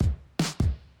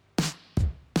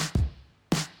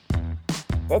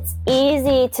It's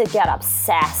easy to get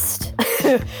obsessed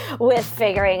with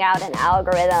figuring out an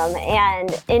algorithm.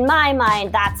 And in my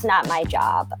mind, that's not my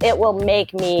job. It will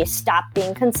make me stop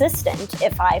being consistent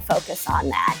if I focus on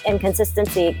that. And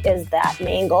consistency is that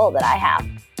main goal that I have.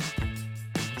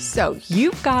 So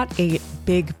you've got a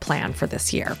big plan for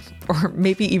this year, or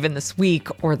maybe even this week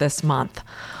or this month.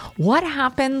 What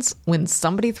happens when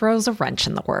somebody throws a wrench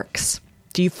in the works?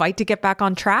 Do you fight to get back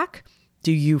on track?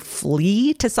 Do you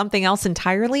flee to something else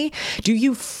entirely? Do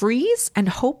you freeze and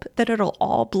hope that it'll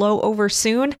all blow over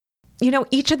soon? You know,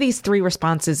 each of these three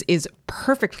responses is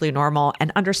perfectly normal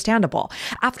and understandable.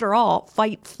 After all,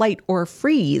 fight, flight, or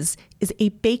freeze is a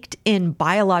baked-in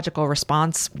biological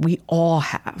response we all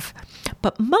have.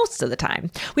 But most of the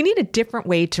time, we need a different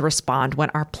way to respond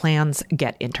when our plans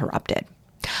get interrupted.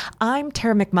 I'm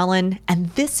Tara McMullin, and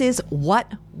this is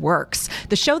What Works,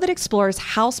 the show that explores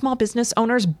how small business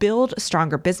owners build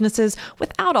stronger businesses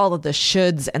without all of the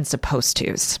shoulds and supposed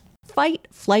tos. Fight,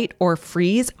 flight, or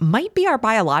freeze might be our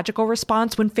biological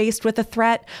response when faced with a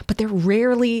threat, but they're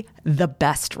rarely the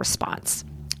best response.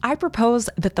 I propose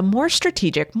that the more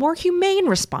strategic, more humane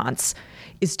response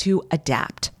is to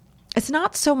adapt. It's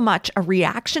not so much a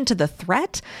reaction to the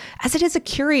threat as it is a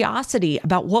curiosity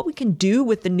about what we can do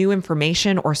with the new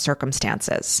information or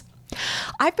circumstances.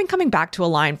 I've been coming back to a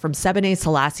line from Sebene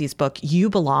Selassie's book, You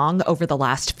Belong, over the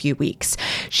last few weeks.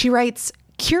 She writes,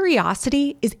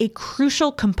 "Curiosity is a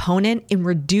crucial component in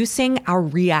reducing our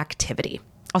reactivity."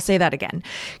 I'll say that again.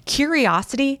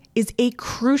 Curiosity is a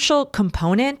crucial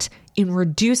component in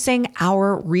reducing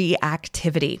our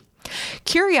reactivity.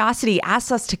 Curiosity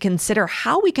asks us to consider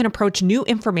how we can approach new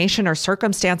information or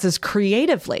circumstances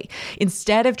creatively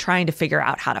instead of trying to figure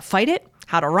out how to fight it,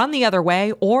 how to run the other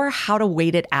way, or how to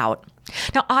wait it out.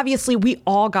 Now, obviously, we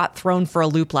all got thrown for a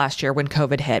loop last year when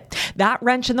COVID hit. That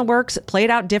wrench in the works played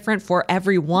out different for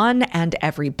everyone and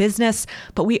every business,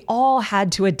 but we all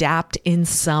had to adapt in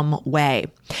some way.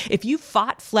 If you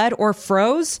fought, fled, or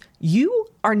froze, you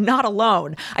are not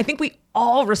alone. I think we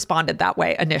all responded that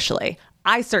way initially.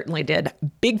 I certainly did.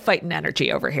 Big fighting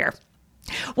energy over here.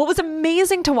 What was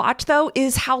amazing to watch, though,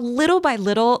 is how little by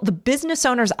little the business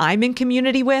owners I'm in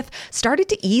community with started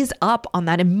to ease up on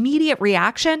that immediate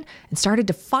reaction and started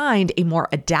to find a more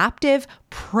adaptive,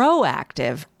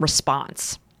 proactive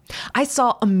response. I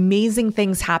saw amazing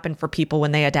things happen for people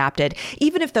when they adapted,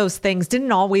 even if those things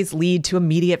didn't always lead to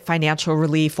immediate financial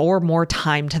relief or more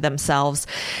time to themselves.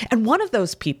 And one of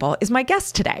those people is my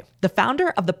guest today, the founder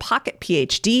of the Pocket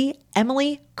PhD,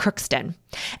 Emily Crookston.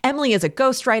 Emily is a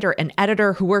ghostwriter and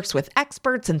editor who works with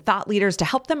experts and thought leaders to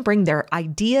help them bring their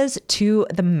ideas to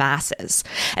the masses.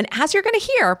 And as you're going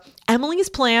to hear, Emily's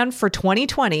plan for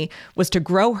 2020 was to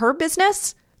grow her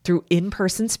business through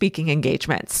in-person speaking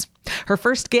engagements. Her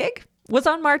first gig was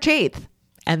on March 8th,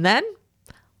 and then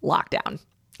lockdown.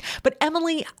 But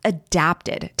Emily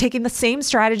adapted, taking the same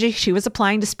strategy she was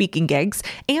applying to speaking gigs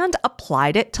and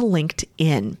applied it to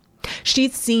LinkedIn.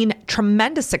 She's seen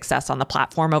tremendous success on the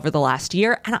platform over the last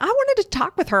year, and I wanted to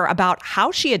talk with her about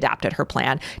how she adapted her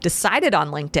plan, decided on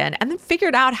LinkedIn, and then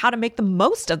figured out how to make the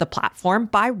most of the platform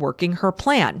by working her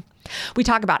plan. We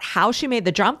talk about how she made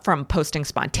the jump from posting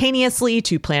spontaneously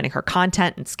to planning her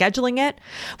content and scheduling it.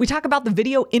 We talk about the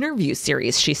video interview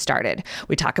series she started.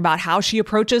 We talk about how she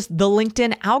approaches the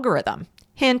LinkedIn algorithm.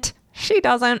 Hint, she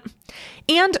doesn't.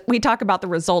 And we talk about the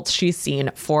results she's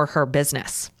seen for her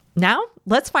business. Now,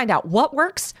 let's find out what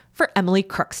works for Emily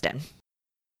Crookston.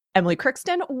 Emily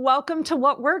Crookston, welcome to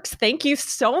What Works. Thank you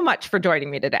so much for joining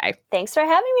me today. Thanks for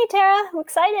having me, Tara. I'm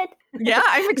excited. Yeah,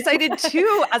 I'm excited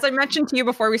too. As I mentioned to you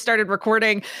before we started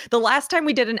recording, the last time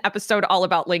we did an episode all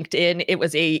about LinkedIn, it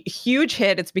was a huge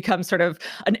hit. It's become sort of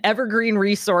an evergreen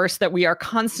resource that we are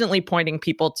constantly pointing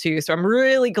people to. So I'm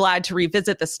really glad to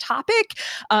revisit this topic.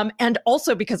 And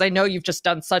also because I know you've just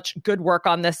done such good work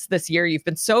on this year. You've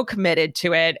been so committed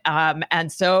to it.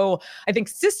 And so I think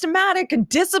systematic and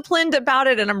disciplined about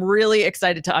it. And I'm really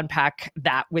excited to unpack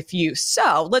that with you.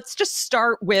 So let's just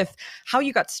start with how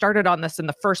you got started on this in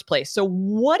the first place. So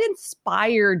what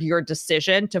inspired your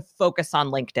decision to focus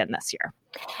on LinkedIn this year?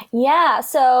 Yeah.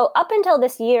 So up until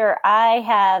this year, I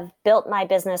have built my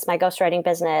business, my ghostwriting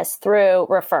business, through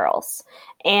referrals.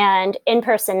 And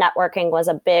in-person networking was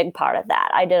a big part of that.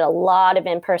 I did a lot of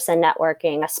in-person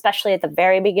networking, especially at the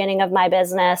very beginning of my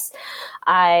business.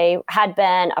 I had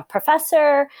been a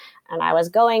professor And I was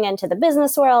going into the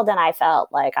business world and I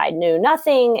felt like I knew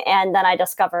nothing. And then I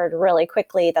discovered really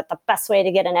quickly that the best way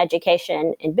to get an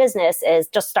education in business is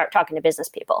just start talking to business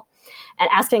people and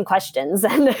asking questions.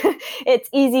 And it's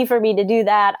easy for me to do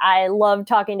that. I love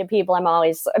talking to people.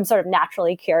 I'm sort of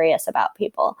naturally curious about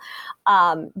people.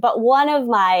 But one of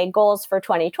my goals for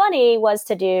 2020 was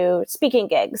to do speaking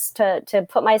gigs, to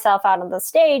put myself out on the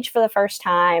stage for the first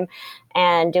time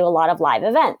and do a lot of live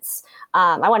events.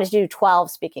 I wanted to do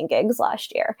 12 speaking gigs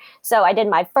last year. So I did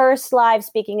my first live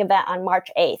speaking event on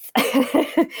March 8th.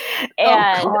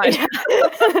 And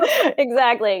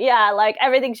exactly. Yeah. Like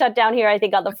everything shut down here, I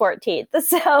think on the 14th.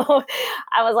 So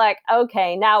I was like,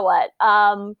 okay, now what?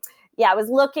 I was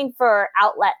looking for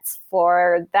outlets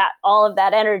for all of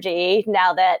that energy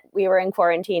now that we were in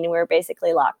quarantine and we were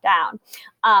basically locked down.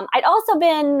 I'd also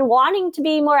been wanting to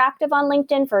be more active on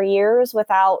LinkedIn for years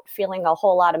without feeling a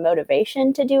whole lot of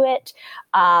motivation to do it.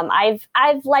 I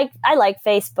like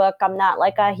Facebook. I'm not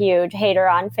like a huge hater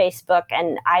on Facebook,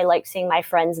 and I like seeing my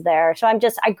friends there. So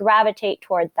I gravitate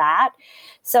toward that.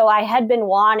 So I had been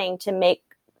wanting to make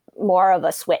more of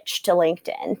a switch to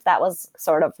LinkedIn. That was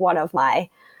sort of one of my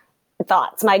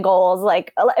thoughts, my goals.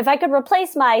 Like if I could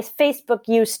replace my Facebook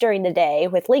use during the day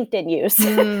with LinkedIn use,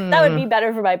 that would be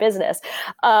better for my business.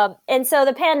 And so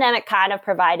the pandemic kind of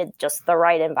provided just the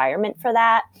right environment for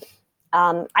that.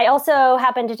 I also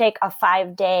happened to take a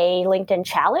 5-day LinkedIn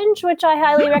challenge, which I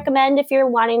highly recommend if you're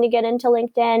wanting to get into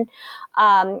LinkedIn.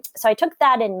 So I took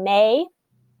that in May.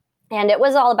 And it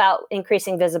was all about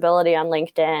increasing visibility on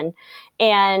LinkedIn.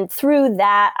 And through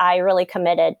that, I really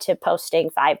committed to posting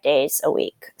 5 days a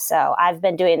week. So I've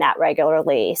been doing that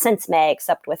regularly since May,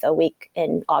 except with a week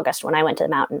in August when I went to the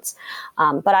mountains.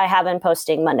 But I have been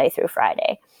posting Monday through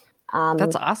Friday.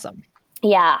 That's awesome.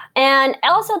 Yeah. And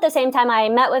also at the same time, I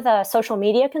met with a social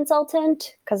media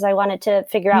consultant because I wanted to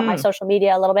figure out my social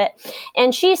media a little bit.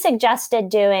 And she suggested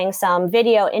doing some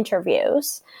video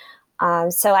interviews.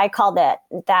 So I called that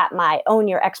my Own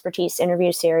Your Expertise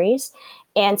interview series.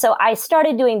 And so I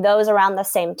started doing those around the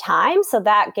same time. So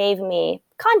that gave me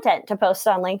content to post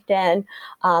on LinkedIn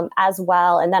as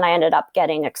well. And then I ended up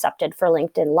getting accepted for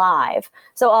LinkedIn Live.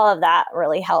 So all of that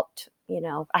really helped.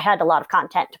 I had a lot of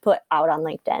content to put out on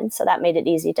LinkedIn. So that made it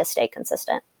easy to stay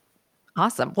consistent.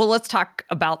 Awesome. Well, let's talk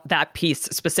about that piece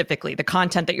specifically, the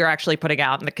content that you're actually putting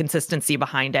out and the consistency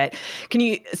behind it.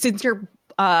 Since you're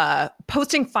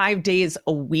posting 5 days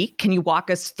a week, can you walk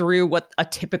us through what a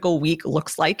typical week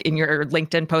looks like in your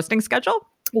LinkedIn posting schedule?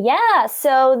 Yeah,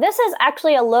 so this is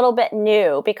actually a little bit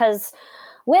new because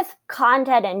with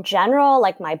content in general,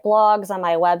 like my blogs on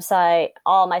my website,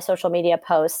 all my social media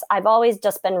posts, I've always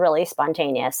just been really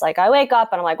spontaneous. Like I wake up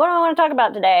and I'm like, what do I want to talk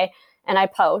about today? And I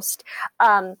post.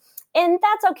 And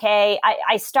that's okay.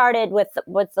 I started with the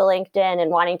LinkedIn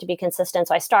and wanting to be consistent.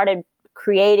 So I started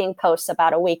creating posts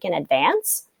about a week in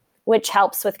advance, which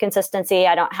helps with consistency.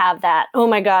 I don't have that, oh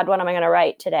my God, what am I going to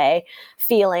write today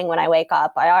feeling when I wake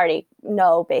up. I already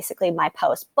know basically my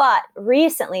post. But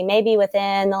recently, maybe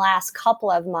within the last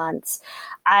couple of months,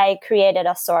 I created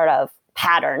a sort of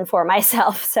pattern for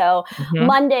myself. So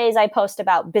Mondays, I post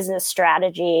about business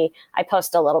strategy. I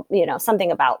post a little,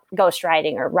 something about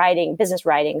ghostwriting or writing, business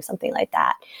writing, something like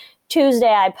that.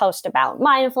 Tuesday, I post about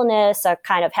mindfulness, a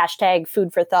kind of hashtag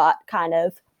food for thought kind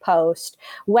of post.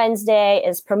 Wednesday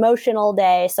is promotional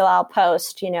day. So I'll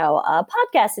post, a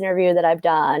podcast interview that I've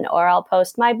done, or I'll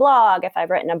post my blog if I've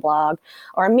written a blog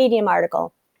or a Medium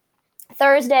article.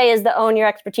 Thursday is the Own Your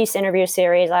Expertise interview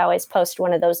series. I always post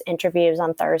one of those interviews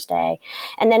on Thursday.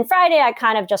 And then Friday, I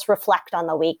kind of just reflect on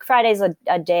the week. Friday's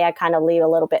a day I kind of leave a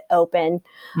little bit open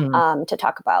to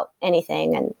talk about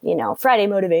anything and, Friday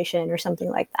motivation or something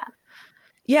like that.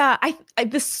 Yeah,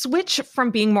 the switch from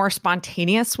being more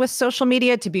spontaneous with social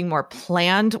media to being more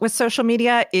planned with social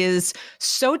media is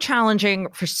so challenging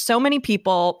for so many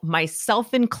people,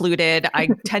 myself included. I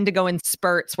tend to go in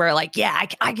spurts where I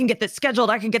can get this scheduled.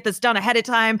 I can get this done ahead of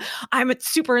time. I'm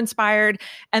super inspired.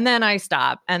 And then I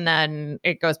stop. And then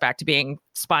it goes back to being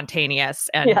spontaneous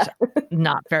and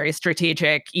not very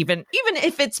strategic. Even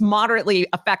if it's moderately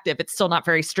effective, it's still not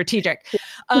very strategic.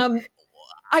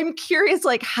 I'm curious,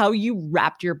 how you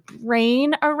wrapped your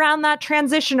brain around that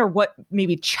transition, or what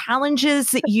maybe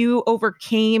challenges that you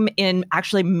overcame in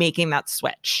actually making that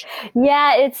switch.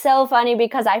 Yeah, it's so funny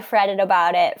because I fretted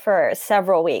about it for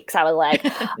several weeks. I was like,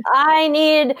 I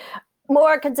need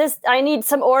more consistent. I need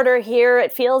some order here.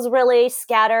 It feels really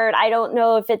scattered. I don't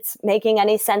know if it's making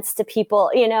any sense to people,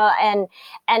 and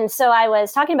so I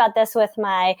was talking about this with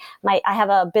I have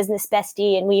a business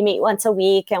bestie, and we meet once a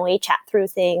week and we chat through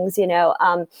things,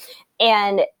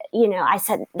 and I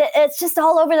said, it's just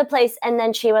all over the place. And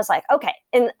then she was like, okay.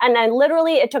 And I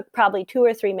literally, it took probably 2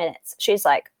 or 3 minutes. She's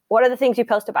like, what are the things you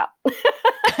post about?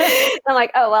 I'm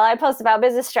like, oh, well, I post about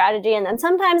business strategy. And then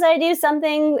sometimes I do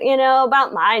something,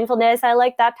 about mindfulness. I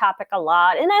like that topic a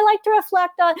lot. And I like to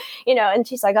reflect on, and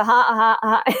she's like,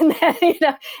 And then,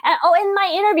 in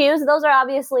my interviews, those are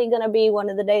obviously going to be one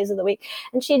of the days of the week.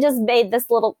 And she just made this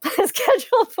little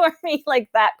schedule for me like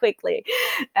that quickly.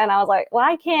 And I was like,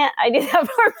 why can't I do that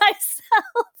for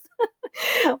myself?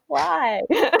 Why?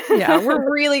 Yeah, we're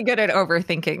really good at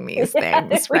overthinking these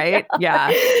things, right?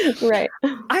 Yeah. Right.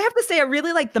 I have to say, I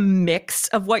really like the mix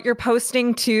of what you're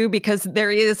posting too, because there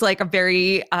is like a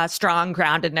very strong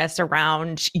groundedness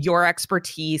around your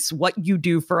expertise, what you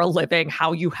do for a living,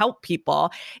 how you help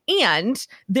people. And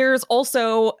there's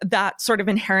also that sort of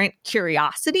inherent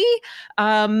curiosity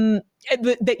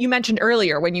that you mentioned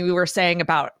earlier when you were saying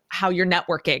about how your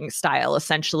networking style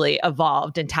essentially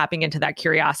evolved and tapping into that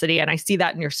curiosity. And I see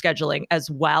that in your scheduling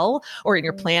as well, or in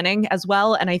your planning as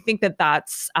well. And I think that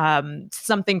that's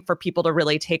something for people to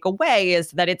really take away,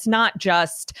 is that it's not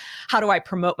just how do I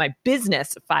promote my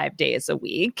business 5 days a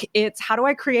week? It's how do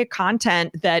I create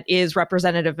content that is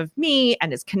representative of me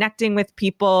and is connecting with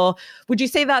people? Would you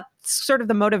say that's sort of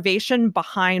the motivation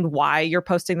behind why you're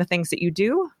posting the things that you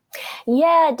do?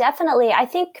 Yeah, definitely. I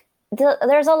think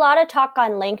there's a lot of talk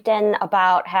on LinkedIn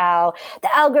about how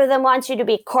the algorithm wants you to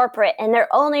be corporate and they're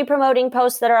only promoting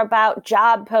posts that are about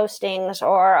job postings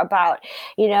or about,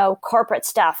 corporate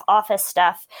stuff, office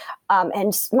stuff.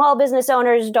 And small business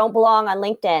owners don't belong on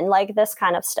LinkedIn, like this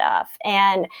kind of stuff.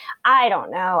 And I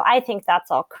don't know. I think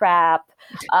that's all crap.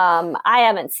 I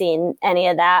haven't seen any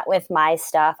of that with my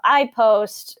stuff.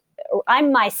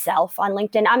 I'm myself on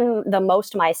LinkedIn. I'm the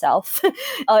most myself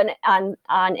on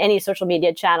any social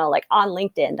media channel, like on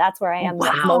LinkedIn. That's where I am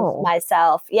most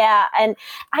myself. Yeah. And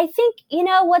I think,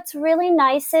 what's really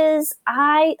nice is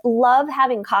I love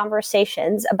having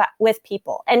conversations with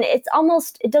people, and it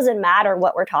doesn't matter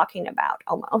what we're talking about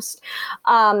almost.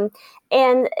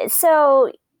 And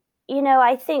so,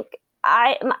 I think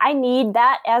I need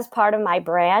that as part of my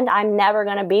brand. I'm never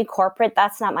going to be corporate.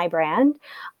 That's not my brand.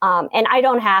 And I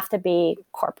don't have to be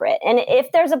corporate. And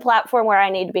if there's a platform where I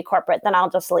need to be corporate, then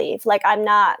I'll just leave. Like, I'm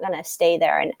not going to stay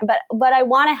there. But I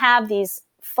want to have these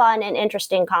fun and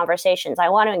interesting conversations. I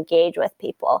want to engage with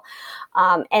people.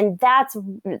 And that's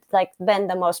like been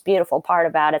the most beautiful part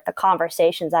about it, the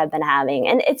conversations I've been having.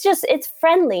 And it's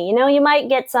friendly. You might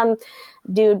get some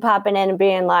dude popping in and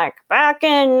being like, back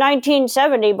in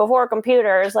 1970 before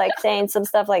computers, like saying some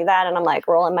stuff like that. And I'm like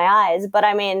rolling my eyes. But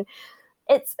I mean,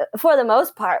 it's for the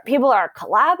most part, people are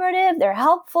collaborative. They're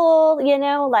helpful,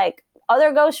 like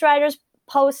other ghostwriters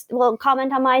will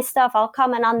comment on my stuff. I'll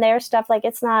comment on their stuff. Like,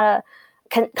 it's not a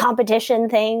competition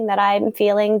thing that I'm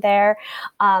feeling there.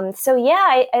 So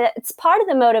yeah, it's part of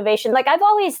the motivation. Like, I've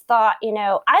always thought,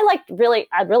 I'd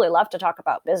really love to talk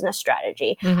about business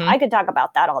strategy. Mm-hmm. I could talk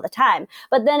about that all the time.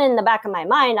 But then in the back of my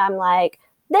mind, I'm like,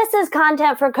 this is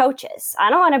content for coaches. I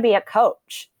don't want to be a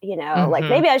coach, mm-hmm. Like,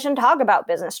 maybe I shouldn't talk about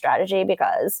business strategy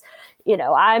because,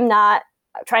 I'm not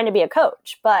trying to be a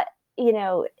coach, but,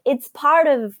 it's part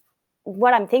of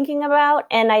what I'm thinking about.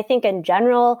 And I think in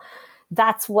general,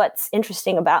 that's what's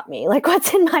interesting about me, like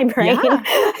what's in my brain. Yeah.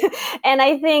 And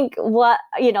I think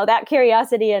that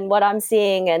curiosity and what I'm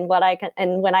seeing and when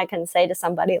I can say to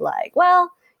somebody like, well,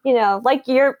 like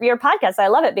your podcast, I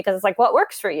love it because it's like what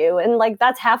works for you. And like,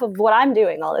 that's half of what I'm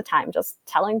doing all the time, just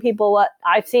telling people what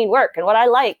I've seen work and what I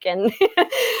like. And,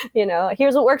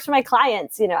 here's what works for my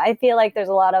clients. I feel like there's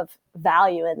a lot of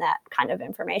value in that kind of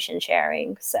information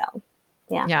sharing. So.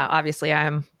 Yeah, obviously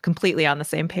I'm completely on the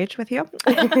same page with you.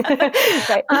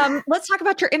 Right. Let's talk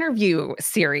about your interview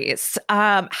series.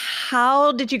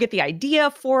 How did you get the idea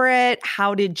for it?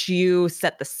 How did you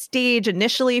set the stage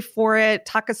initially for it?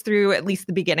 Talk us through at least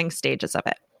the beginning stages of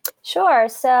it. Sure.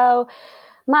 So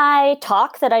my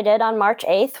talk that I did on March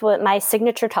 8th, my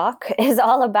signature talk, is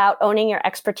all about owning your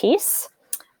expertise.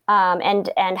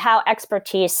 And how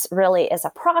expertise really is a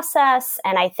process.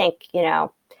 And I think,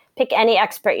 pick any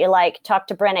expert you like, talk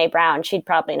to Brené Brown. She'd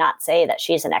probably not say that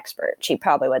she's an expert. She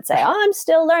probably would say, I'm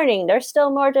still learning. There's still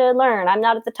more to learn. I'm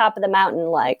not at the top of the mountain,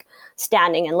 like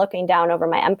standing and looking down over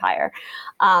my empire.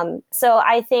 So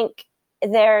I think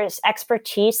there's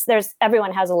expertise.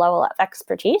 Everyone has a level of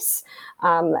expertise.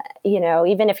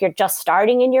 Even if you're just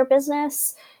starting in your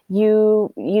business,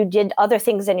 you did other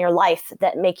things in your life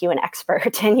that make you an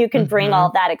expert, and you can bring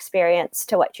all that experience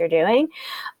to what you're doing.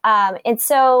 And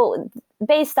so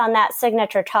based on that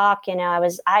signature talk,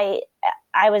 I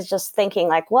I was just thinking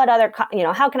like, what other,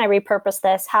 how can I repurpose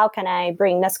this? How can I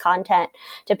bring this content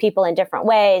to people in different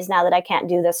ways now that I can't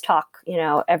do this talk,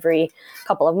 every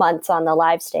couple of months on the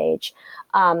live stage?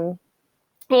 And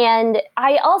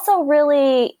I also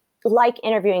really like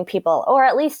interviewing people, or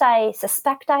at least I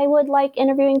suspect I would like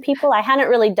interviewing people. I hadn't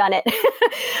really done it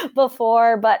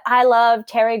before, but I love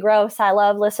Terry Gross. I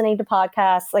love listening to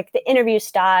podcasts. Like the interview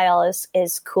style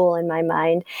is cool in my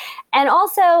mind. And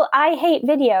also I hate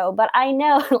video, but I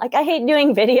know like I hate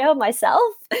doing video myself.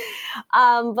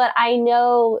 But I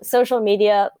know social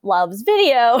media loves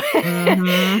video.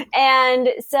 Mm-hmm. And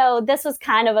so this was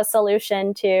kind of a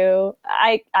solution to,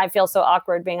 I feel so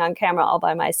awkward being on camera all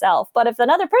by myself. But if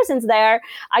another person's there,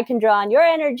 I can draw on your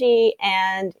energy,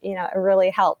 and, it really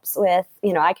helps with,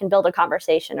 I can build a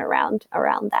conversation around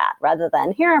that rather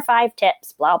than here are 5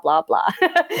 tips, blah, blah, blah,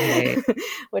 right.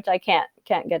 Which I can't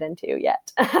get into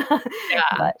yet. Yeah,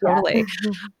 but, totally.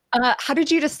 Yeah. How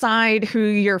did you decide who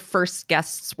your first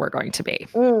guests were going to be?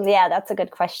 Yeah, that's a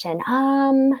good question.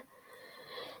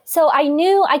 So I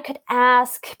knew I could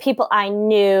ask people I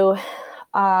knew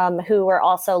who were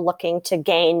also looking to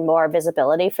gain more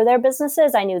visibility for their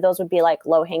businesses. I knew those would be like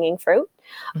low-hanging fruit.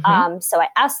 Mm-hmm. So I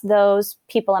asked those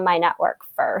people in my network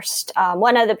first.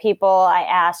 One of the people I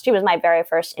asked, she was my very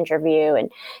first interview,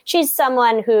 and she's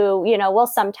someone who, we'll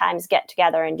sometimes get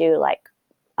together and do like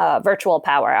virtual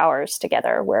power hours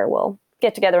together where we'll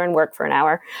get together and work for an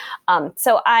hour.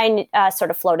 So I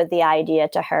sort of floated the idea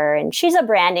to her, and she's a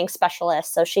branding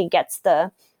specialist, so she gets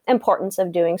the importance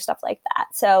of doing stuff like that.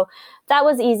 So that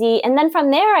was easy. And then from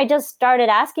there, I just started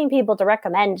asking people to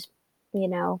recommend,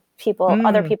 other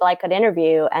people I could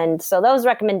interview. And so those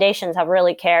recommendations have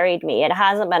really carried me. It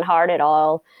hasn't been hard at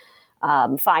all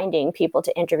finding people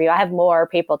to interview. I have more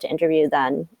people to interview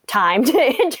than time to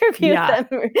interview them.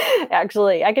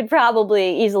 Actually, I could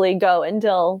probably easily go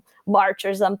until March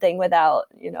or something without,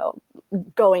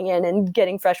 going in and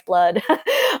getting fresh blood.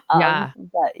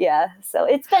 But so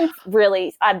it's been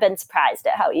I've been surprised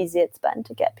at how easy it's been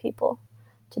to get people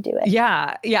to do it.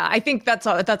 Yeah. I think that's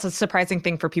a surprising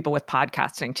thing for people with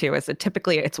podcasting too, is that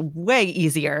typically it's way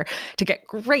easier to get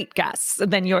great guests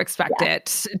than you expect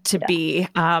it to be.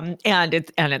 And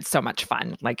it's so much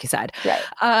fun, like you said.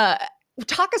 Right.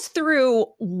 Talk us through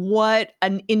what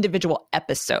an individual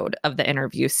episode of the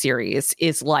interview series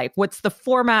is like. What's the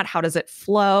format? How does it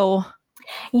flow?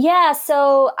 Yeah,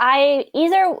 so I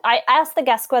ask the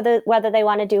guests whether they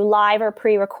want to do live or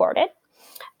pre-recorded.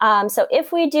 So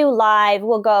if we do live,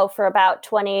 we'll go for about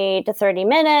 20 to 30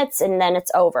 minutes, and then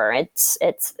it's over. It's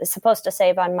supposed to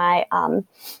save on my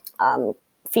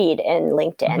feed in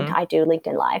LinkedIn. Mm-hmm. I do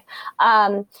LinkedIn Live.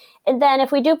 And then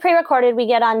if we do pre-recorded, we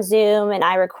get on Zoom and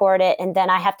I record it, and then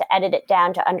I have to edit it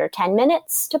down to under 10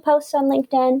 minutes to post on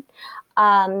LinkedIn.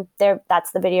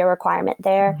 That's the video requirement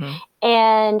there. Mm-hmm.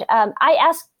 And I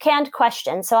ask canned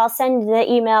questions. So I'll send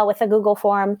the email with a Google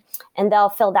form, and they'll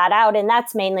fill that out. And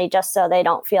that's mainly just so they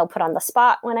don't feel put on the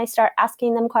spot when I start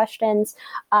asking them questions.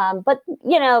 But,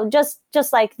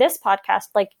 just like this podcast,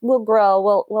 like we'll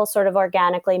grow, we'll sort of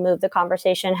organically move the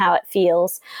conversation, how it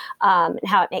feels, and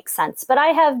how it makes sense. But I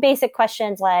have basic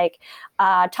questions like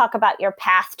talk about your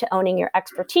path to owning your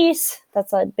expertise.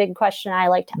 That's a big question I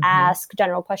like to ask,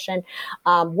 general question.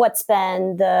 What's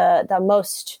been the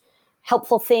most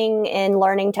helpful thing in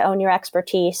learning to own your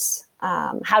expertise?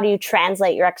 How do you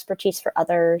translate your expertise for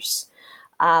others?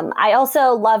 I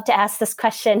also love to ask this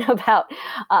question about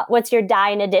what's your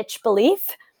die in a ditch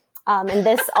belief? And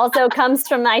this also comes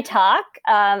from my talk,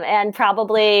 and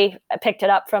probably I picked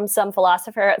it up from some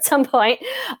philosopher at some point.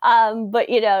 But,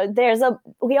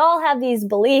 we all have these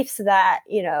beliefs that,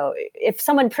 if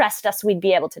someone pressed us, we'd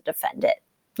be able to defend it.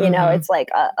 It's like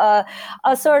a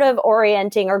sort of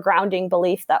orienting or grounding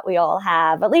belief that we all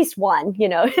have, at least one, you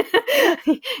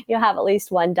have at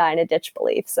least one die in a ditch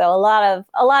belief. So a lot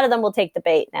of them will take the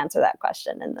bait and answer that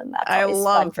question. And then that's I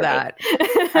love that.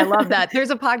 I love that.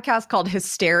 There's a podcast called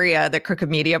Hysteria that Crooked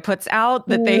Media puts out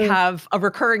that they have a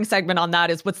recurring segment on that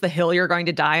is what's the hill you're going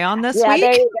to die on this week?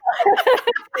 There you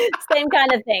go. Same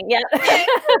kind of thing. Yeah.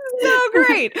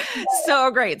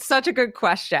 So great. Such a good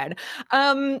question.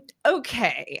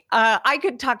 Okay. I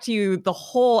could talk to you the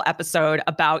whole episode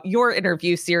about your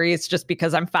interview series just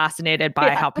because I'm fascinated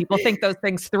by how people think those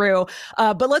things through.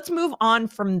 But let's move on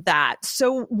from that.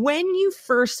 So when you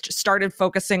first started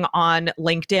focusing on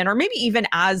LinkedIn, or maybe even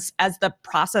as the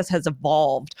process has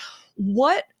evolved,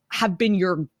 what have been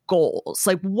your goals?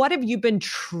 Like, what have you been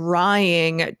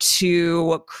trying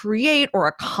to create or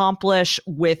accomplish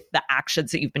with the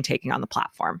actions that you've been taking on the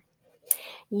platform?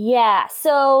 Yeah.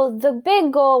 So the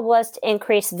big goal was to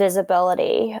increase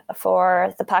visibility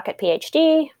for the Pocket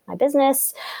PhD, my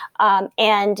business,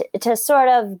 and to sort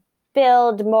of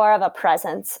build more of a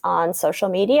presence on social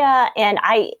media. And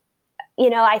I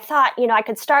thought, I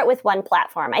could start with one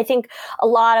platform. I think a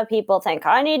lot of people think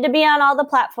I need to be on all the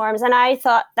platforms. And I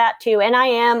thought that too. And I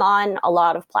am on a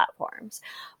lot of platforms.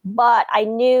 But I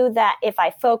knew that if I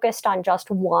focused on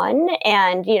just one,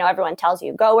 and, everyone tells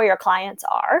you, go where your clients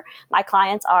are. My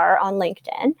clients are on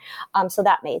LinkedIn. So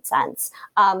that made sense.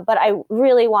 But I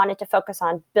really wanted to focus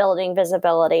on building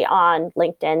visibility on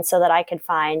LinkedIn so that I could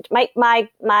find my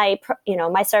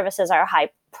services are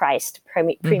high-priced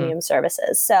premium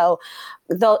services. So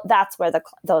that's where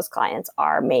those clients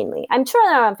are mainly. I'm sure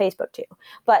they're on Facebook too,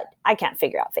 but I can't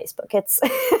figure out Facebook. It's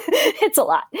it's a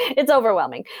lot. It's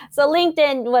overwhelming. So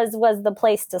LinkedIn was the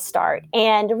place to start.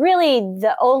 And really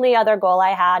the only other goal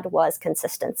I had was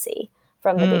consistency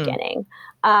from the beginning.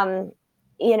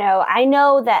 I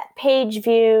know that page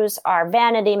views are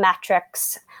vanity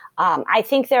metrics. I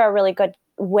think they're a really good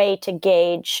way to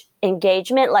gauge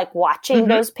engagement, like watching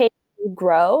those pages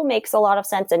grow makes a lot of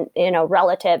sense, and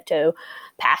relative to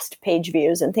past page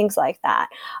views and things like that.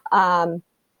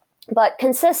 But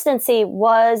consistency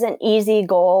was an easy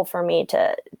goal for me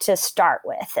to start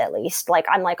with, at least. Like,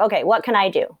 I'm like, okay, what can I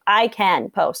do? I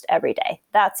can post every day.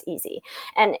 That's easy.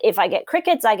 And if I get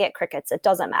crickets, I get crickets. It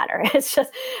doesn't matter. It's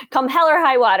just come hell or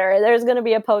high water, there's going to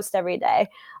be a post every day.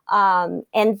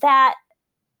 And that,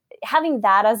 having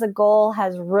that as a goal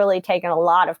has really taken a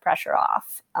lot of pressure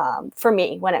off for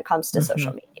me when it comes to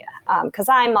social media, because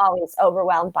I'm always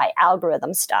overwhelmed by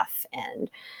algorithm stuff, and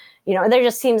there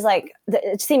just seems like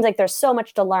there's so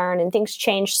much to learn, and things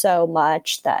change so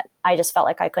much that I just felt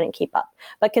like I couldn't keep up.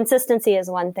 But consistency is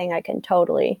one thing I can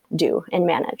totally do and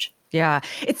manage. Yeah.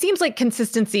 It seems like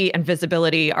consistency and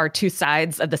visibility are two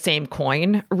sides of the same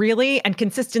coin, really. And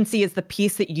consistency is the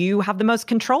piece that you have the most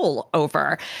control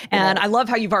over. And I love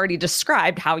how you've already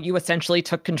described how you essentially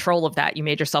took control of that. You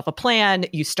made yourself a plan.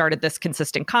 You started this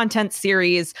consistent content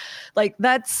series. Like,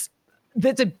 that's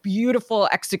a beautiful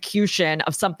execution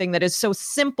of something that is so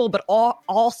simple, but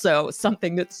also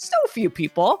something that so few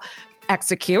people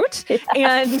execute.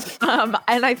 Yeah.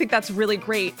 And I think that's really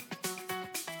great.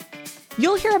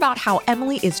 You'll hear about how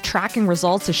Emily is tracking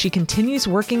results as she continues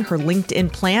working her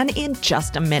LinkedIn plan in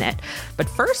just a minute. But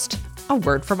first, a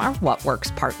word from our What Works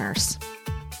partners.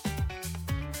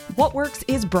 What Works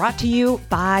is brought to you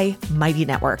by Mighty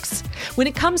Networks. When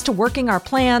it comes to working our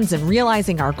plans and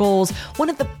realizing our goals, one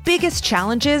of the biggest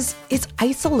challenges is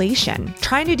isolation.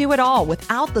 Trying to do it all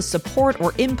without the support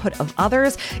or input of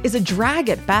others is a drag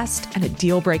at best and a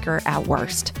deal breaker at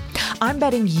worst. I'm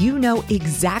betting you know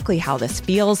exactly how this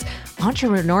feels.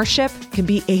 Entrepreneurship can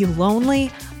be a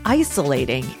lonely,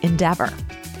 isolating endeavor.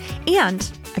 And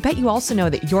I bet you also know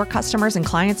that your customers and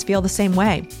clients feel the same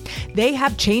way. They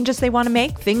have changes they want to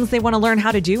make, things they want to learn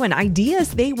how to do, and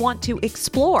ideas they want to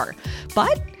explore.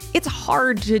 But it's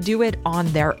hard to do it on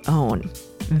their own.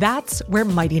 That's where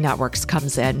Mighty Networks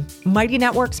comes in. Mighty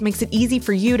Networks makes it easy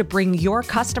for you to bring your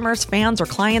customers, fans, or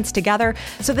clients together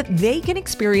so that they can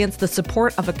experience the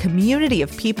support of a community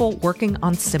of people working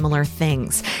on similar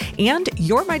things. And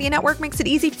your Mighty Network makes it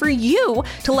easy for you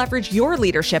to leverage your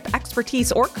leadership,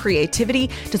 expertise, or creativity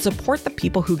to support the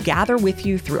people who gather with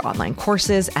you through online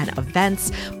courses and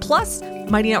events. Plus,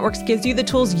 Mighty Networks gives you the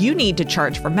tools you need to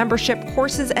charge for membership,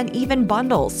 courses, and even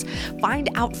bundles. Find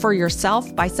out for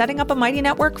yourself by setting up a Mighty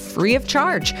Network free of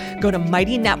charge. Go to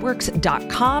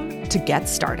mightynetworks.com to get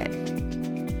started.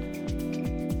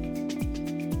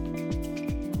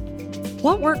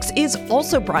 What Works is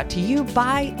also brought to you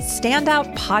by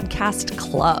Standout Podcast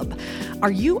Club.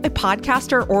 Are you a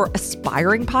podcaster or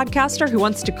aspiring podcaster who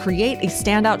wants to create a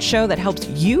standout show that helps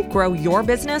you grow your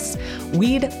business?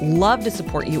 We'd love to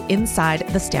support you inside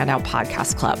the Standout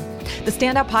Podcast Club. The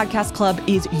Standout Podcast Club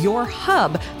is your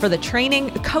hub for the training,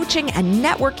 coaching, and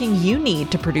networking you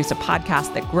need to produce a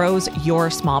podcast that grows your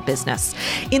small business.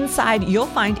 Inside, you'll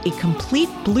find a complete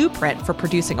blueprint for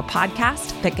producing a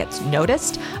podcast that gets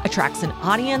noticed, attracts an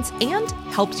audience, and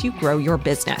helps you grow your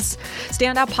business.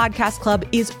 Standout Podcast Club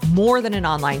is more than an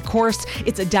online course.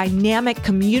 It's a dynamic,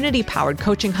 community-powered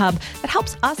coaching hub that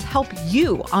helps us help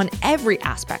you on every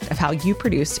aspect of how you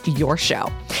produce your show.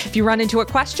 If you run into a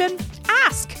question,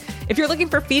 ask. If you're looking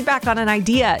for feedback on an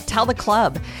idea, tell the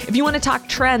club. If you want to talk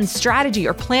trends, strategy,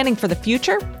 or planning for the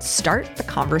future, start the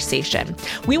conversation.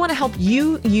 We want to help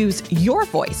you use your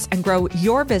voice and grow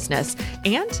your business,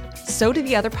 and so do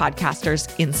the other podcasters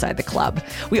inside the club.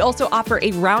 We also offer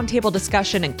a roundtable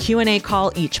discussion and Q&A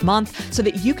call each month so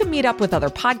that you can meet up with other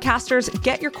podcasters,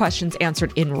 get your questions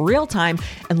answered in real time,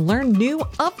 and learn new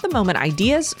of-the-moment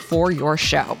ideas for your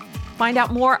show. Find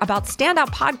out more about Standout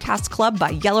Podcast Club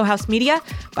by Yellow House Media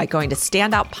by going to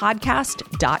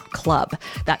standoutpodcast.club.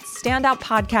 That's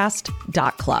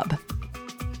standoutpodcast.club.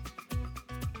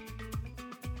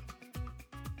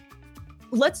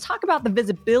 Let's talk about the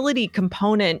visibility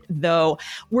component, though.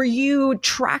 Were you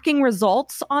tracking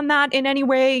results on that in any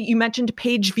way? You mentioned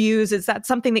page views. Is that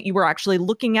something that you were actually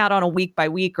looking at on a week by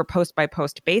week or post by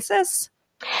post basis?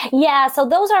 Yeah, so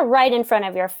those are right in front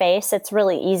of your face. It's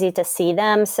really easy to see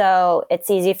them. So it's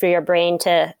easy for your brain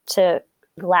to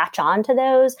latch on to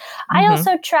those. I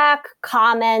also track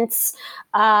comments.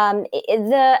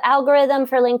 The algorithm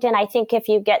for LinkedIn, I think if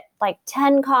you get like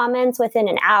 10 comments within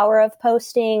an hour of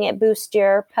posting, it boosts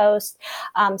your post.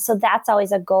 So that's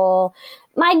always a goal.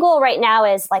 My goal right now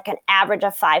is like an average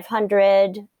of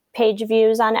 500 page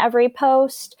views on every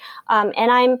post. And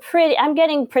I'm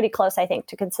getting pretty close, I think,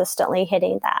 to consistently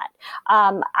hitting that.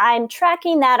 I'm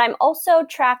tracking that. I'm also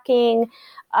tracking,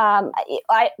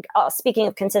 speaking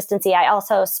of consistency, I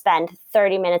also spend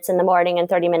 30 minutes in the morning and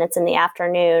 30 minutes in the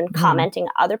afternoon commenting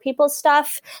other people's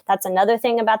stuff. That's another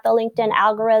thing about the LinkedIn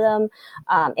algorithm.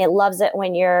 It loves it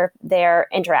when you're there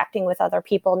interacting with other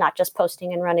people, not just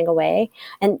posting and running away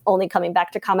and only coming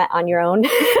back to comment on your own,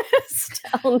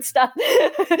 own stuff.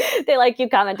 They like you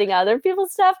commenting on other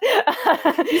people's stuff.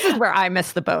 This is where I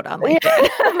miss the boat on LinkedIn,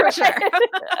 for sure.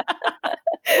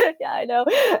 Yeah, I know.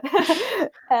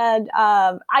 And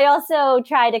I also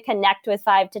try to connect with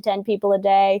 5 to 10 people a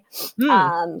day.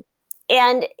 And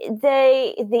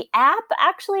the app,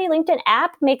 actually, LinkedIn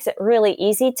app makes it really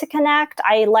easy to connect.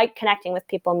 I like connecting with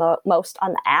people most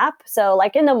on the app. So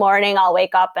like in the morning, I'll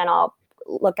wake up and I'll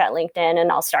look at LinkedIn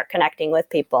and I'll start connecting with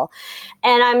people.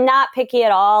 And I'm not picky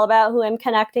at all about who I'm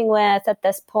connecting with at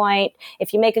this point.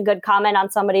 If you make a good comment on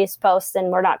somebody's post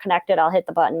and we're not connected, I'll hit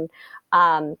the button.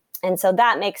 And so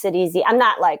that makes it easy. I'm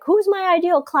not like, who's my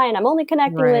ideal client? I'm only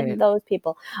connecting with those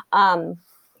people.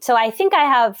 So I think I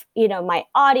have, my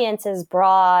audience is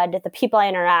broad. The people I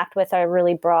interact with are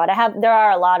really broad. There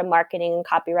are a lot of marketing and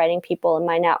copywriting people in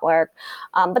my network.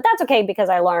 But that's okay because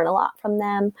I learn a lot from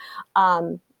them.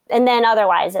 And then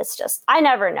otherwise it's just, I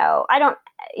never know.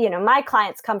 My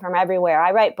clients come from everywhere.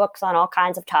 I write books on all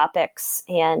kinds of topics.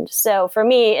 And so for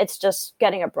me, it's just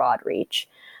getting a broad reach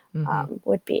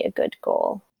would be a good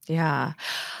goal. Yeah.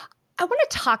 I want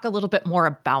to talk a little bit more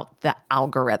about the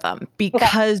algorithm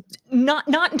because not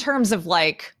in terms of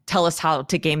like, tell us how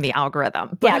to game the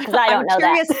algorithm. But because I don't know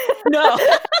curious, that. No.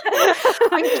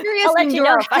 I'm curious I'll let in you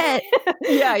your know head.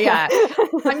 Yeah.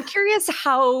 I'm curious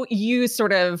how you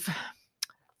sort of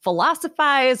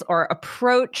philosophize or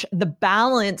approach the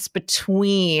balance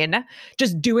between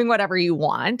just doing whatever you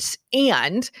want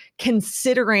and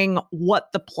considering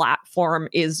what the platform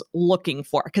is looking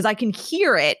for. Because I can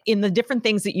hear it in the different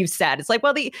things that you've said. It's like,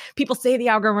 well, the people say the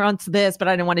algorithm wants this, but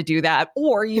I don't want to do that.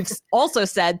 Or you've also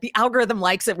said the algorithm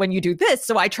likes it when you do this,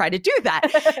 so I try to do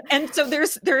that. And so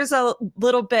there's a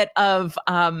little bit of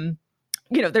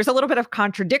there's a little bit of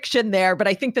contradiction there, but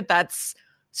I think that's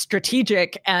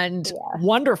strategic and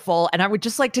wonderful. And I would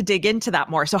just like to dig into that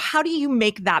more. So how do you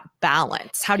make that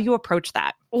balance? How do you approach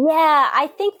that? Yeah, I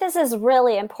think this is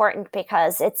really important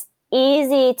because it's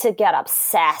easy to get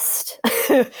obsessed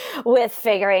with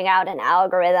figuring out an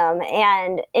algorithm.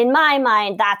 And in my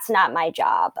mind, that's not my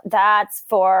job. That's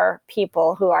for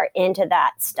people who are into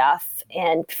that stuff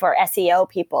and for SEO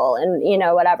people and,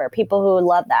 whatever, people who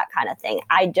love that kind of thing.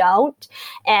 I don't.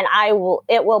 And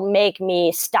it will make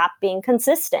me stop being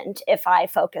consistent if I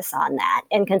focus on that.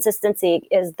 And consistency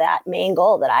is that main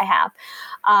goal that I have.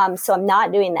 So I'm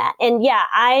not doing that. And yeah,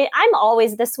 I'm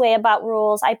always this way about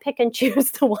rules. I pick and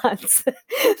choose the ones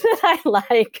that I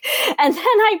like. And then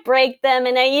I break them,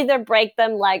 and I either break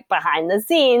them like behind the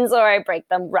scenes or I break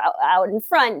them out in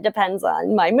front, depends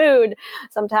on my mood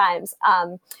sometimes.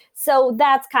 So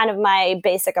that's kind of my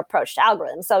basic approach to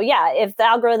algorithms. So yeah, if the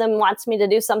algorithm wants me to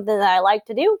do something that I like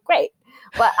to do, great.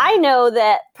 But I know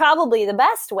that probably the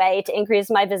best way to increase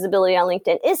my visibility on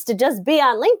LinkedIn is to just be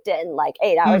on LinkedIn like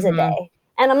 8 hours a day.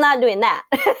 And I'm not doing that.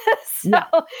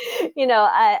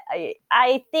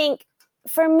 I think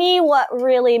for me, what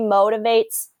really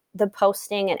motivates the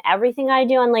posting and everything I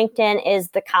do on LinkedIn is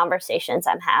the conversations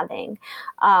I'm having.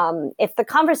 If the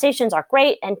conversations are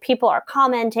great and people are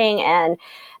commenting and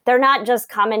they're not just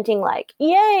commenting like,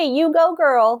 yay, you go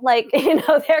girl. Like,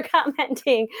 they're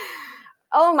commenting,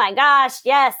 oh my gosh,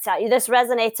 yes, this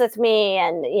resonates with me.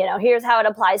 And, here's how it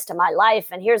applies to my life.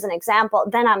 And here's an example.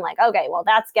 Then I'm like, okay, well,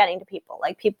 that's getting to people.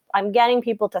 Like I'm getting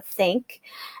people to think.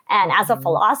 And as a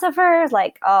philosopher,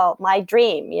 like, oh, my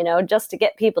dream, just to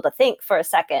get people to think for a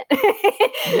second,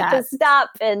 to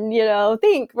stop and,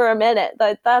 think for a minute.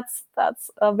 That's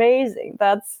amazing.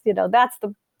 That's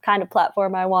the kind of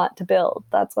platform I want to build.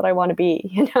 That's what I want to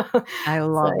be, I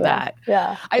love that.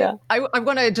 Yeah. I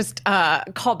want to just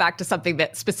call back to something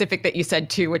that specific that you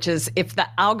said too, which is if the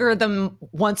algorithm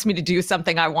wants me to do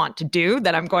something I want to do,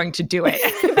 then I'm going to do it.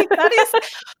 That is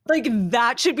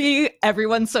that should be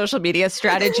everyone's social media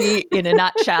strategy in a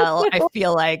nutshell. I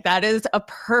feel like that is a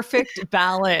perfect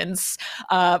balance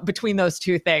between those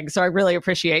two things. So I really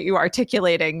appreciate you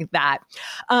articulating that.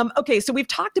 Okay, so we've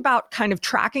talked about kind of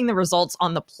tracking the results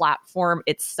on the platform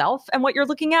itself and what you're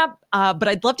looking at, but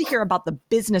I'd love to hear about the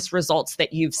business results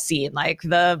that you've seen, like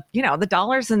the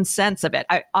dollars and cents of it.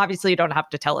 Obviously, you don't have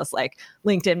to tell us like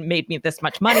LinkedIn made me this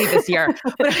much money this year,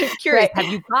 but I'm curious, Have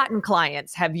you gotten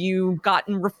clients? Have you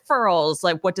gotten referrals?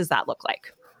 Like, what does that look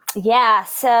like? Yeah.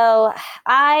 So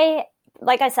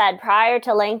like I said, prior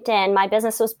to LinkedIn, my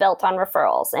business was built on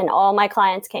referrals and all my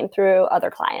clients came through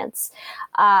other clients.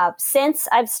 Since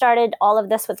I've started all of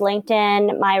this with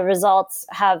LinkedIn, my results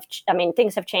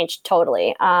things have changed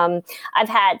totally. I've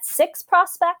had 6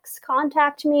 prospects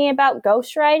contact me about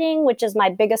ghostwriting, which is my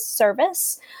biggest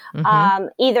service,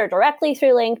 either directly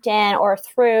through LinkedIn or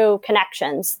through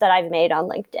connections that I've made on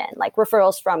LinkedIn, like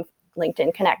referrals from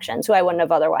LinkedIn connections who I wouldn't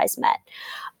have otherwise met.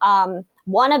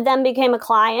 One of them became a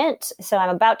client, so I'm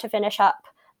about to finish up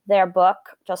their book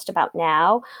just about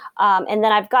now. And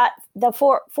then I've got the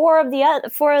four of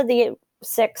the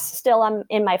 6 still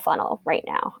in my funnel right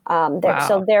now.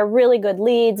 So they're really good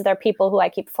leads. They're people who I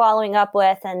keep following up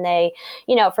with, and they,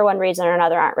 for one reason or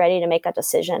another, aren't ready to make a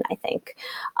decision, I think.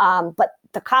 But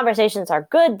the conversations are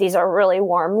good. These are really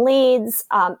warm leads.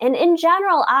 And in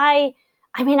general, I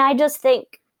just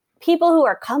think people who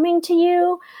are coming to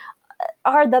you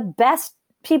are the best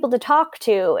people to talk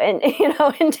to. And,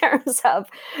 in terms of,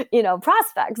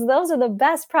 prospects, those are the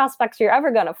best prospects you're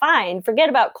ever going to find. Forget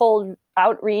about cold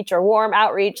outreach or warm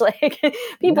outreach, like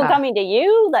people coming to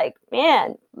you, like,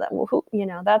 man,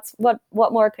 that's what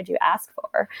more could you ask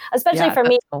for? Especially for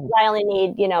me, I only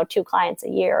need, 2 clients a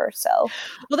year or so.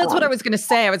 Well, that's what I was going to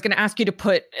say. I was going to ask you to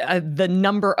put the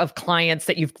number of clients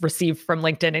that you've received from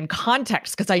LinkedIn in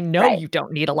context, because I know you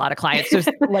don't need a lot of clients. So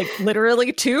like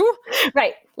literally 2?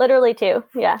 Right. Literally 2.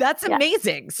 Yeah. That's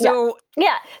amazing. So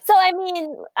yeah. So,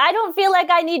 I don't feel like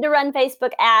I need to run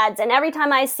Facebook ads. And every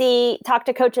time I talk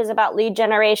to coaches about lead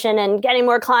generation and getting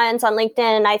more clients on LinkedIn,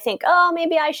 and I think, oh,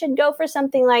 maybe I should go for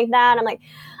something like that. I'm like,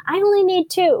 I only need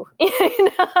 2. Like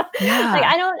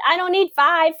I don't need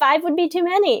 5. 5 would be too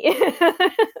many.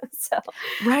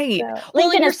 Right.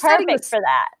 LinkedIn is perfect for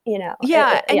that.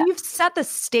 And you've set the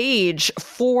stage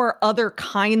for other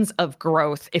kinds of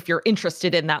growth if you're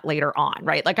interested in that later on,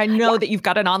 right? Like I know that you've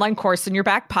got an online course in your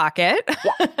back pocket.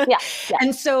 Yeah.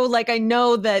 And so like I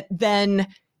know that then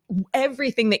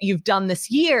everything that you've done this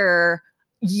year,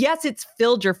 yes, it's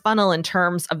filled your funnel in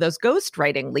terms of those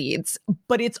ghostwriting leads,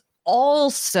 but it's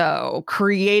also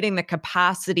creating the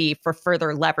capacity for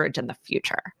further leverage in the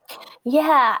future.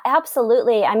 Yeah,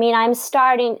 absolutely. I'm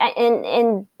starting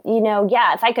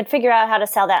if I could figure out how to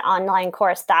sell that online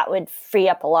course, that would free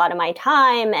up a lot of my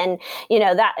time. And,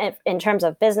 that in terms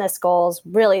of business goals,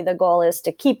 really the goal is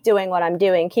to keep doing what I'm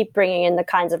doing, keep bringing in the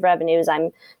kinds of revenues I'm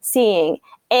seeing,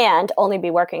 and only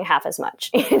be working half as much.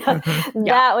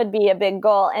 That would be a big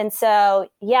goal. And so,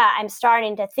 I'm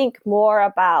starting to think more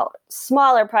about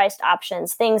smaller priced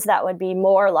options, things that would be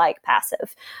more like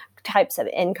passive types of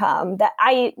income that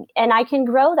I can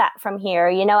grow that from here.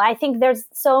 I think there's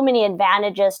so many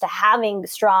advantages to having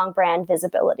strong brand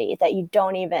visibility that you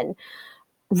don't even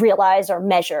realize or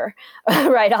measure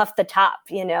right off the top,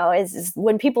 is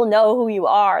when people know who you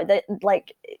are, that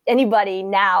like anybody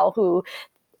now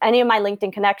any of my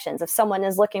LinkedIn connections, if someone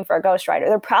is looking for a ghostwriter,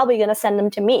 they're probably going to send them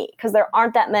to me because there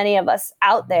aren't that many of us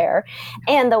out there.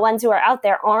 And the ones who are out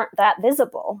there aren't that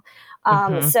visible.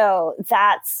 So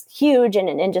that's huge in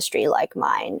an industry like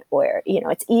mine where,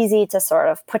 it's easy to sort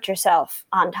of put yourself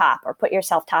on top or put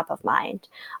yourself top of mind.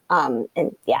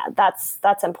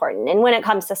 That's important. And when it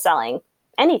comes to selling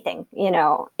anything,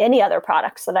 any other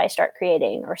products that I start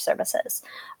creating or services,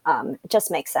 it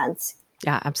just makes sense.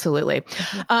 Yeah, absolutely.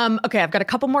 Okay, I've got a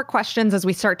couple more questions as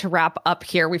we start to wrap up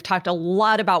here. We've talked a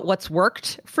lot about what's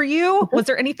worked for you. Was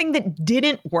there anything that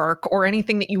didn't work or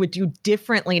anything that you would do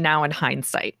differently now in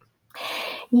hindsight?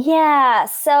 Yeah,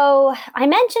 so I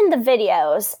mentioned the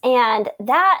videos, and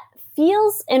that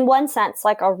feels in one sense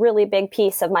like a really big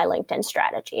piece of my LinkedIn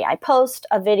strategy. I post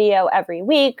a video every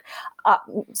week,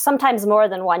 sometimes more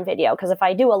than one video, because if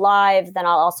I do a live, then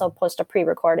I'll also post a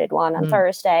pre-recorded one on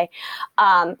Thursday,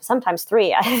 sometimes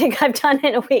three. I think I've done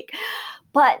in a week.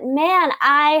 But man,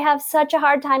 I have such a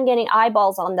hard time getting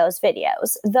eyeballs on those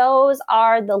videos. Those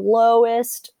are the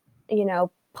lowest,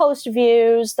 post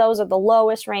views. Those are the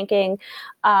lowest ranking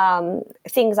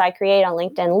things I create on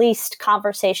LinkedIn, least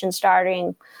conversation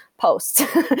starting posts.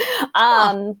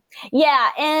 Yeah.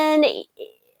 And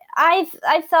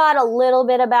I've thought a little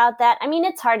bit about that. I mean,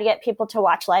 it's hard to get people to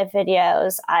watch live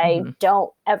videos. I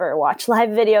don't ever watch live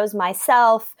videos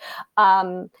myself.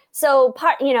 So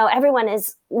everyone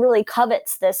really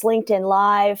covets this LinkedIn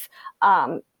Live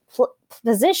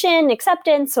position,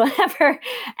 acceptance, whatever.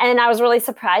 And I was really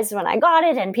surprised when I got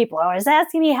it, and people are always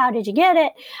asking me, how did you get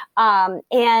it?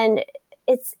 And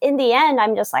it's in the end,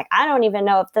 I'm just like, I don't even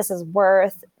know if this is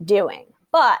worth doing.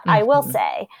 But I will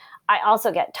say, I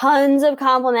also get tons of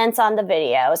compliments on the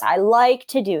videos. I like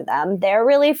to do them. They're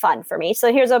really fun for me.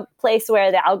 So here's a place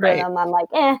where the algorithm, I'm like,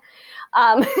 And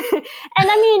I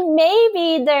mean,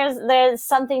 maybe there's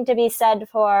something to be said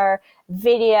for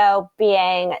video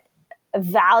being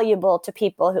valuable to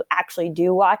people who actually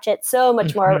do watch it. So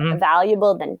much more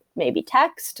valuable than maybe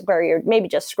text, where you're maybe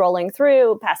just scrolling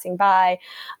through, passing by,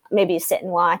 maybe sit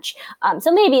and watch.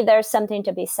 So maybe there's something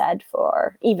to be said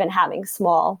for even having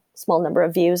small number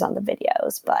of views on the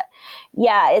videos. But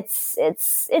yeah, it's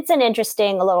an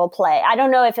interesting little play. I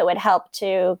don't know if it would help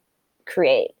to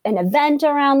create an event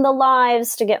around the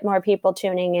lives to get more people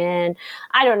tuning in.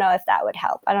 I don't know if that would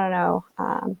help. I don't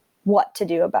know what to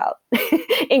do about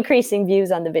increasing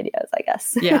views on the videos, I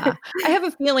guess. Yeah. I have a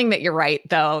feeling that you're right,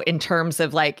 though, in terms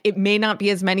of it may not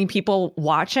be as many people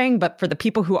watching, but for the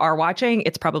people who are watching,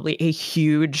 it's probably a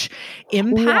huge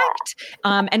impact.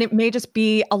 Yeah. And it may just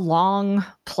be a long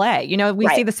play. We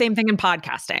see the same thing in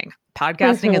podcasting.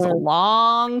 Podcasting is a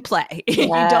long play.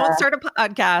 Yeah. You don't start a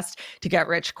podcast to get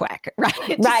rich quick,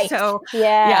 right? Right. So,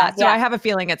 I have a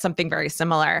feeling it's something very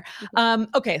similar.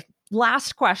 Okay.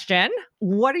 Last question.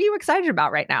 What are you excited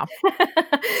about right now?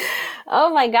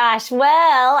 Oh my gosh.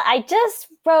 Well, I just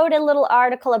wrote a little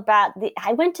article about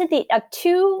I went to the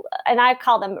two, and I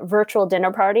call them virtual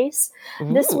dinner parties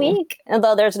this week,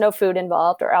 although there's no food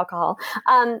involved or alcohol.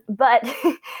 But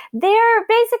they're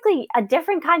basically a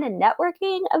different kind of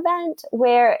networking event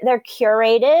where they're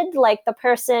curated. Like the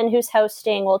person who's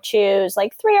hosting will choose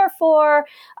 3 or 4.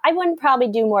 I wouldn't probably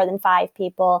do more than 5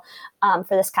 people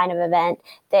for this kind of event.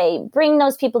 They bring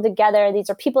those people together. These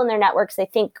are people in their networks they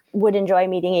think would enjoy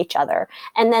meeting each other.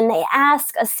 And then they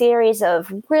ask a series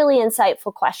of really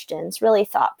insightful questions, really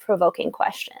thought-provoking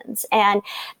questions. And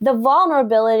the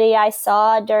vulnerability I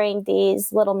saw during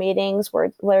these little meetings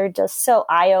were just so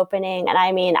eye-opening. And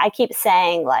I mean, I keep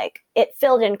saying it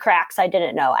filled in cracks I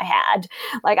didn't know I had.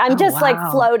 I'm just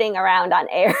floating around on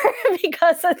air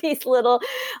because of these little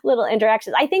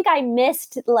interactions. I think I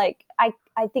missed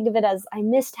I think of it as I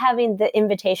missed having the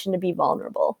invitation to be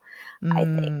vulnerable, I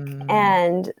think.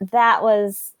 And that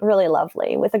was really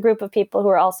lovely with a group of people who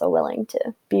are also willing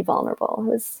to be vulnerable.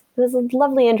 It was a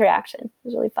lovely interaction. It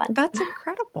was really fun. That's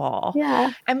incredible.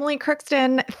 Yeah. Emily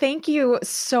Crookston, thank you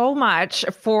so much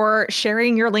for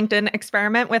sharing your LinkedIn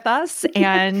experiment with us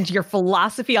and your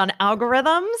philosophy on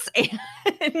algorithms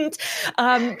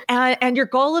and your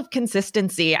goal of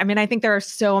consistency. I mean, I think there are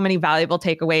so many valuable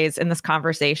takeaways in this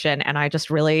conversation, and I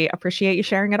just really appreciate you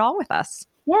sharing it all with us.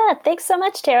 Yeah, thanks so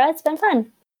much, Tara. It's been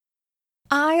fun.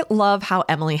 I love how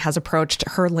Emily has approached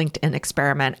her LinkedIn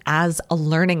experiment as a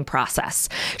learning process.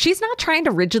 She's not trying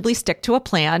to rigidly stick to a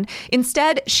plan.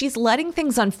 Instead, she's letting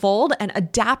things unfold and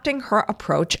adapting her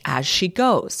approach as she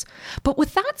goes. But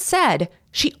with that said,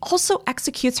 she also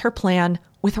executes her plan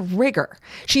with rigor.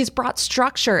 She's brought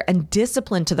structure and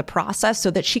discipline to the process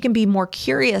so that she can be more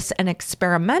curious and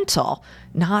experimental,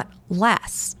 not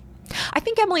less. I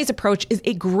think Emily's approach is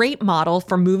a great model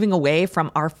for moving away from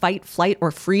our fight, flight,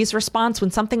 or freeze response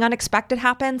when something unexpected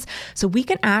happens, so we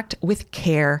can act with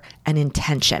care and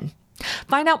intention.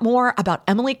 Find out more about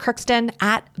Emily Crookston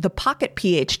at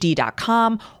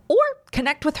thepocketphd.com or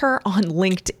connect with her on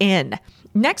LinkedIn.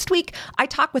 Next week, I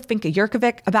talk with Finka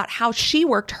Yurkovic about how she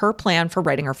worked her plan for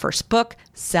writing her first book,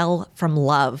 Sell from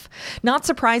Love. Not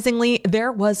surprisingly,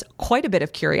 there was quite a bit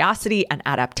of curiosity and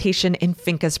adaptation in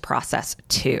Finka's process,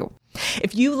 too.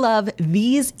 If you love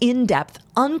these in-depth,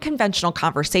 unconventional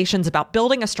conversations about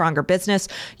building a stronger business,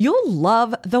 you'll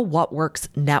love the What Works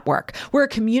Network. We're a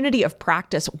community of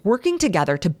practice working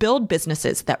together to build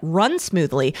businesses that run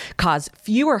smoothly, cause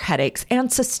fewer headaches, and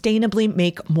sustainably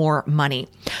make more money.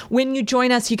 When you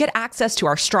join us, you get access to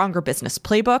our Stronger Business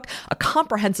Playbook, a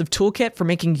comprehensive toolkit for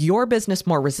making your business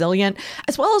more resilient,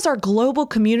 as well as our global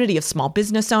community of small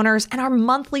business owners and our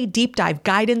monthly deep dive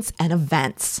guidance and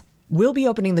events. We'll be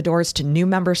opening the doors to new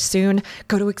members soon.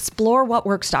 Go to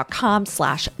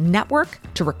explorewhatworks.com/network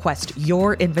to request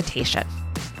your invitation.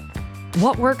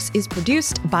 What Works is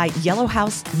produced by Yellow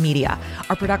House Media.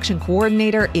 Our production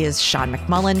coordinator is Sean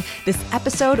McMullen. This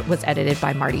episode was edited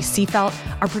by Marty Seafelt.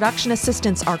 Our production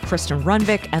assistants are Kristen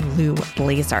Runvik and Lou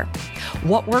Blazer.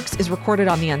 What Works is recorded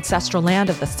on the ancestral land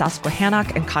of the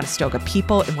Susquehannock and Conestoga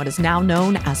people in what is now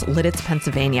known as Lititz,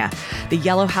 Pennsylvania. The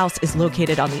Yellow House is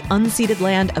located on the unceded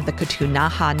land of the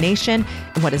Ktunaxa Nation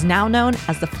in what is now known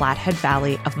as the Flathead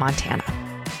Valley of Montana.